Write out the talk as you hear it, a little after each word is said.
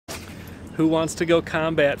Who wants to go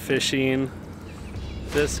combat fishing?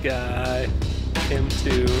 This guy, him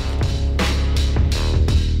too.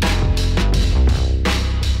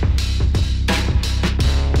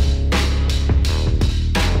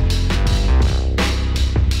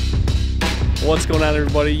 What's going on,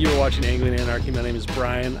 everybody? You're watching Angling Anarchy. My name is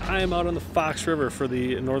Brian. I am out on the Fox River for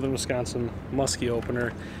the Northern Wisconsin Musky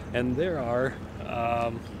opener, and there are,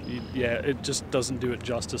 yeah, it just doesn't do it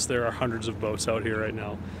justice. There are hundreds of boats out here right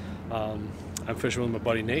now. I'm fishing with my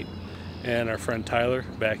buddy Nate and our friend Tyler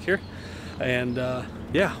back here, and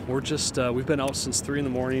yeah, we're just we've been out since 3 in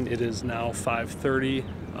the morning. It is now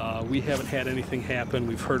 5:30. We haven't had anything happen.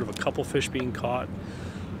 We've heard of a couple fish being caught.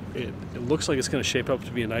 It looks like it's going to shape up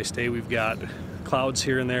to be a nice day. We've got clouds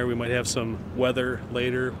here and there. We might have some weather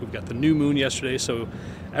later. We've got the new moon yesterday, so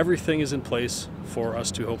everything is in place for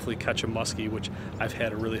us to hopefully catch a muskie, which I've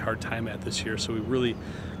had a really hard time at this year, so we really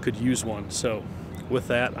could use one. So with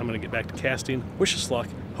that, I'm going to get back to casting. Wish us luck.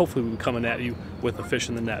 Hopefully we'll be coming at you with a fish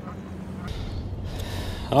in the net.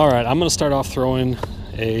 All right, I'm going to start off throwing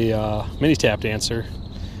a mini tap dancer.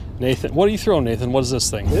 Nathan, what are you throwing, Nathan? What is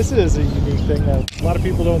this thing? This is a unique thing that a lot of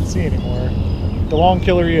people don't see anymore. The long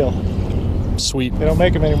killer eel. Sweet. They don't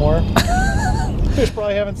make them anymore. Fish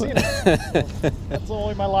probably haven't seen it. So that's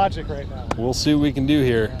only my logic right now. We'll see what we can do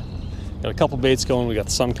here. Got a couple baits going. We got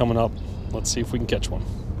the sun coming up. Let's see if we can catch one.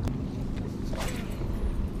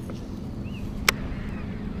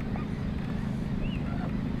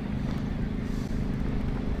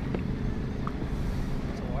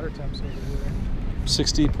 It's a water temps over here.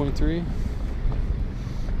 60.3,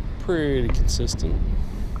 pretty consistent.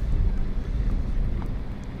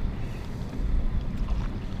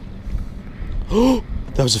 Oh,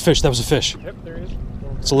 that was a fish, that was a fish. Yep, there he is.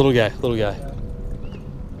 It's a little guy, little guy.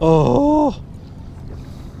 Oh,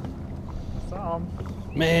 I saw him.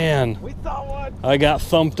 man. We saw one. I got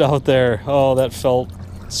thumped out there. Oh, that felt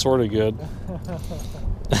sort of good. I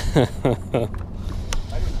didn't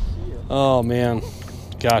see it. Oh, man.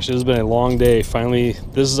 Gosh, it has been a long day. Finally,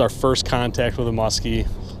 this is our first contact with a muskie.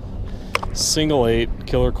 Single 8,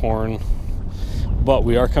 killer corn. But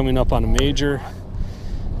we are coming up on a major.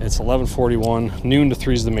 It's 11:41. Noon to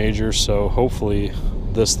 3 is the major, so hopefully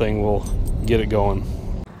this thing will get it going.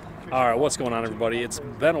 All right, what's going on, everybody? It's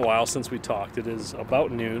been a while since we talked. It is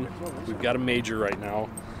about noon. We've got a major right now.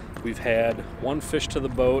 We've had one fish to the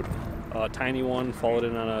boat, a tiny one, followed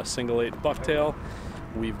in on a single 8 bucktail.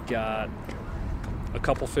 We've got a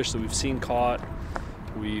couple fish that we've seen caught.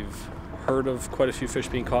 We've heard of quite a few fish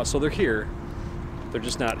being caught, so they're here. They're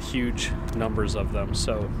just not huge numbers of them.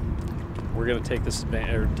 So we're going to take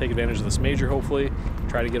advantage of this major, hopefully,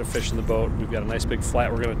 try to get a fish in the boat. We've got a nice big flat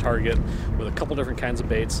we're going to target with a couple different kinds of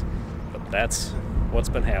baits, but that's what's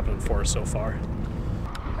been happening for us so far.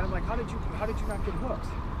 And I'm like, how did you not get hooked?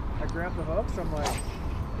 I grabbed the hooks. I'm like,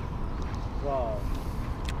 well,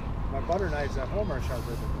 my butter knives at home are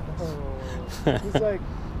sharper than this. He's like,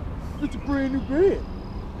 it's a brand new bait.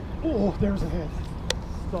 Oh, there's a hit.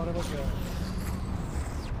 Thought it was there.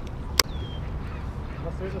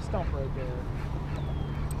 Unless there's a stump right there.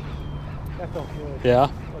 That felt good. Yeah?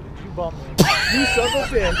 Oh, did you bump me? You son of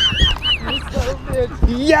a bitch. You son of a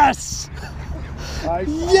bitch. Yes!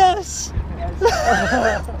 Yes!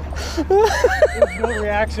 There's no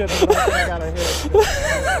reaction when I got a hit.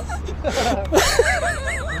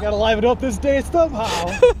 You gotta liven up this day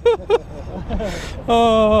somehow.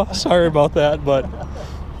 Oh, sorry about that, but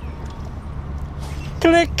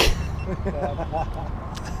click.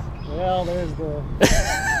 Well, there's the.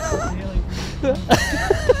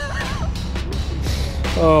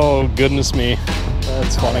 Oh, goodness me.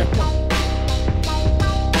 That's funny.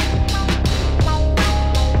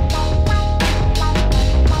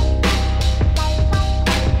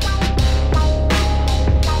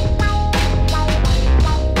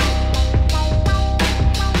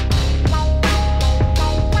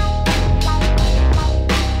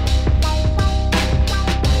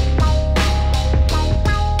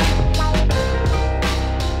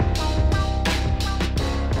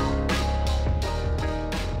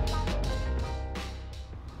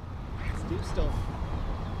 Still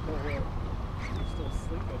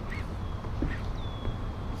sleeping.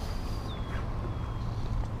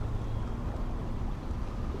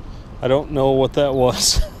 I don't know what that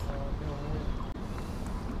was.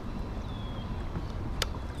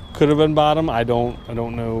 Could have been bottom. I don't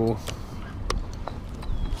know.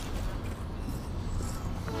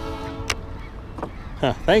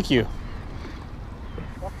 Huh, thank you.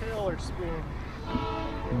 Bucktail or spoon?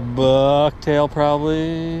 Bucktail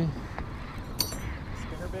probably.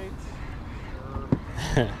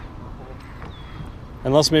 Spinnerbait?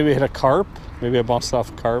 Unless maybe it hit a carp. Maybe I bounced off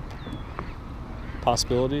a carp.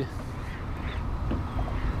 possibility.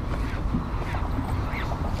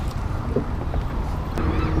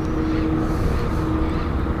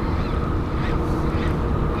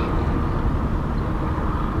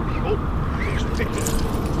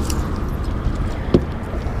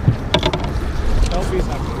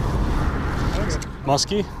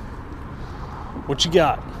 Musky? What you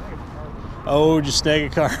got? Oh, just snag a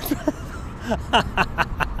carp.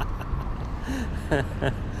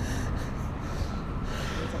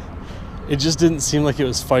 It just didn't seem like it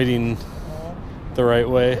was fighting the right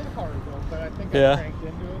way. Yeah,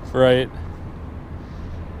 right.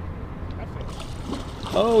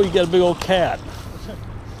 Oh, you got a big old cat.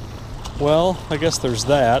 Well, I guess there's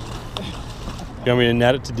that. You want me to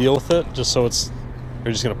net it to deal with it? Just so it's,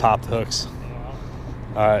 you're just gonna pop the hooks.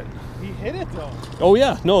 All right. He hit it though. Oh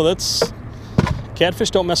yeah, no, that's,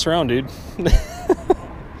 catfish don't mess around, dude. I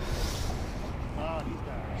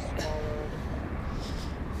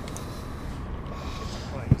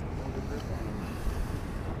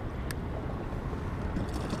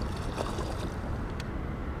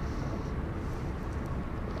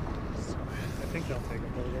think they'll take a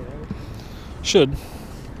photo, right? Should.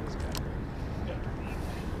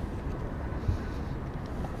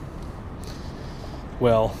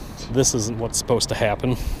 Well, this isn't what's supposed to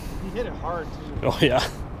happen. He hit it hard too. Oh yeah.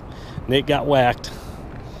 Nate got whacked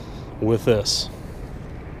with this.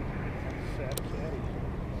 Fat caddy.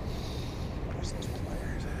 Where's those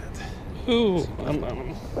pliers at? Ooh,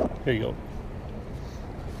 here you go.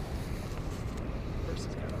 First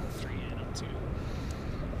he's got all 3 in them too.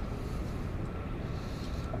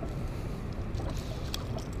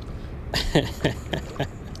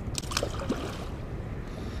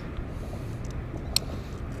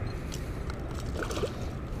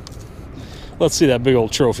 Let's see that big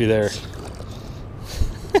old trophy there.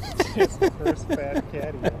 It's the first fat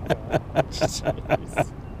caddy.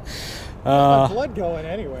 My blood going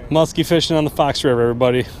anyway. Musky fishing on the Fox River,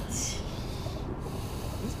 everybody. He's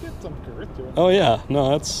got some girth to it. Oh yeah,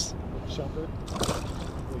 no, that's Chumper.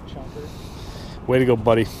 Big chumper. way to go,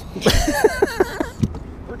 buddy.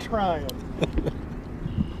 We're trying.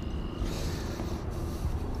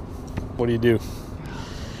 What do you do?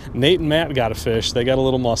 Nate and Matt got a fish. They got a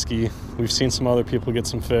little musky. We've seen some other people get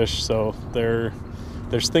some fish, so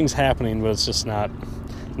there's things happening, but it's just not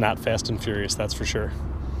fast and furious, that's for sure.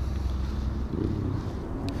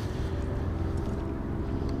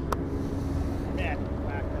 Matt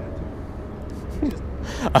whacked that too.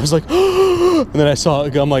 I was like, and then I saw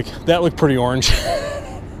it. I'm like, that looked pretty orange.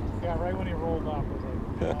 Yeah, right when he rolled off, I was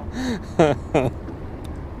like, oh.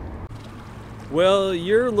 Well,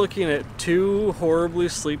 you're looking at 2 horribly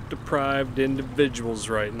sleep-deprived individuals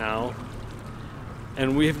right now.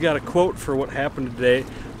 And we've got a quote for what happened today,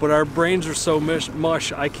 but our brains are so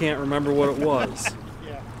mush, I can't remember what it was.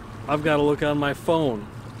 Yeah. I've got to look on my phone.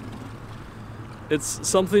 It's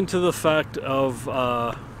something to the effect of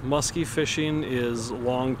musky fishing is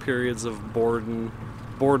long periods of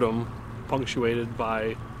boredom punctuated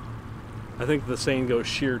by, I think the saying goes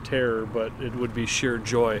sheer terror, but it would be sheer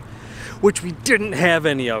joy, which we didn't have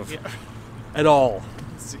any of at all.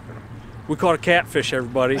 Zero. We caught a catfish,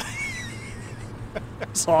 everybody.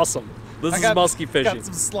 It's awesome. This is musky fishing. Got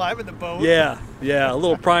some slime in the boat. Yeah, a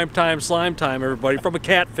little prime time slime time, everybody, from a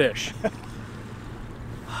catfish.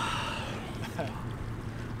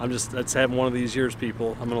 That's having one of these years,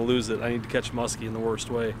 people. I'm gonna lose it. I need to catch musky in the worst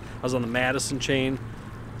way. I was on the Madison chain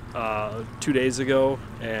 2 days ago,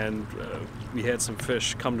 and we had some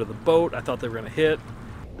fish come to the boat. I thought they were gonna hit.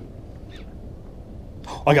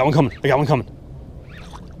 Oh, I got one coming.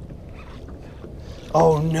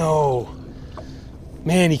 Oh no.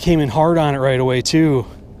 Man, he came in hard on it right away too.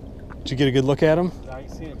 Did you get a good look at him? I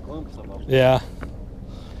seen a glimpse of him. Yeah.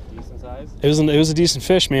 Decent size? It was a decent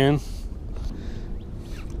fish, man.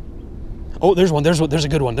 Oh, there's a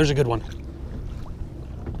good one.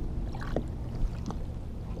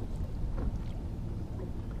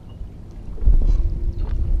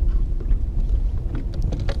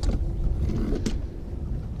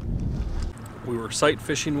 We were sight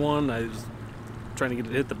fishing one. I was trying to get it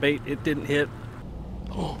to hit the bait. It didn't hit.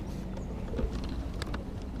 Oh.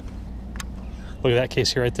 Look at that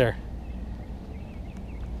Casey right there.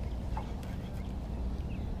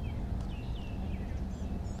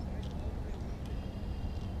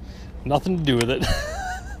 Nothing to do with it.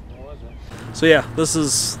 So yeah, this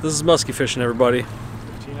is musky fishing, everybody.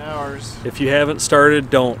 15 hours. If you haven't started,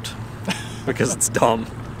 don't, because it's dumb.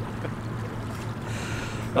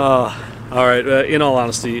 All right. In all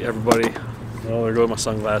honesty, everybody. Oh, there go my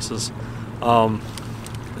sunglasses.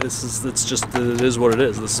 It is what it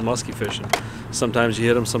is. This is musky fishing. Sometimes you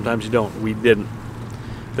hit them, sometimes you don't. We didn't.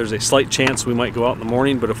 There's a slight chance we might go out in the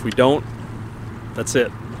morning, but if we don't, that's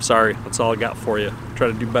it. Sorry, that's all I got for you. Try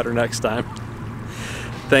to do better next time.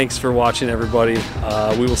 Thanks for watching, everybody.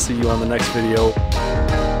 We will see you on the next video.